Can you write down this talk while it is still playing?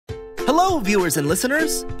Hello, viewers and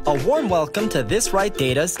listeners! A warm welcome to this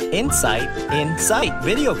RightData's Insight Insight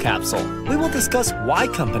video capsule. We will discuss why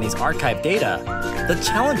companies archive data, the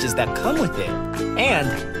challenges that come with it,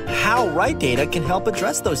 and how RightData can help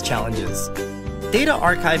address those challenges. Data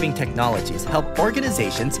archiving technologies help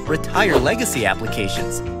organizations retire legacy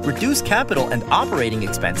applications, reduce capital and operating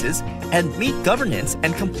expenses, and meet governance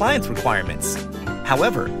and compliance requirements.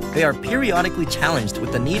 However, they are periodically challenged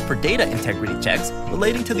with the need for data integrity checks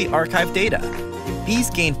relating to the archived data. These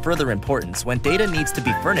gain further importance when data needs to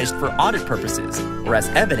be furnished for audit purposes or as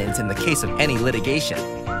evidence in the case of any litigation.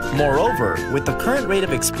 Moreover, with the current rate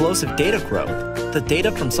of explosive data growth, the data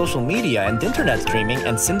from social media and internet streaming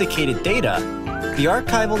and syndicated data, the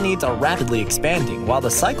archival needs are rapidly expanding while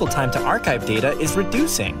the cycle time to archive data is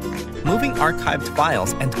reducing. Moving archived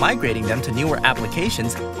files and migrating them to newer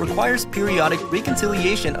applications requires periodic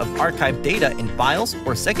reconciliation of archived data in files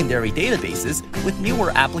or secondary databases with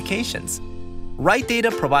newer applications.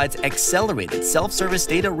 RightData provides accelerated self-service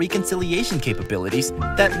data reconciliation capabilities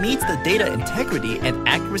that meets the data integrity and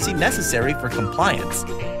accuracy necessary for compliance,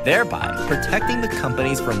 thereby protecting the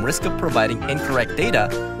companies from risk of providing incorrect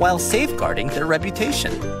data while safeguarding their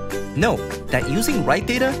reputation. Note that using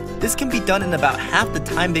RightData, this can be done in about half the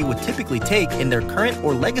time they would typically take in their current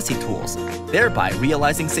or legacy tools, thereby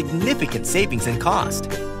realizing significant savings in cost.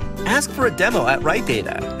 Ask for a demo at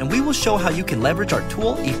RightData, and we will show how you can leverage our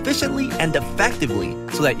tool efficiently and effectively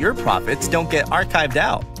so that your profits don't get archived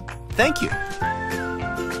out. Thank you.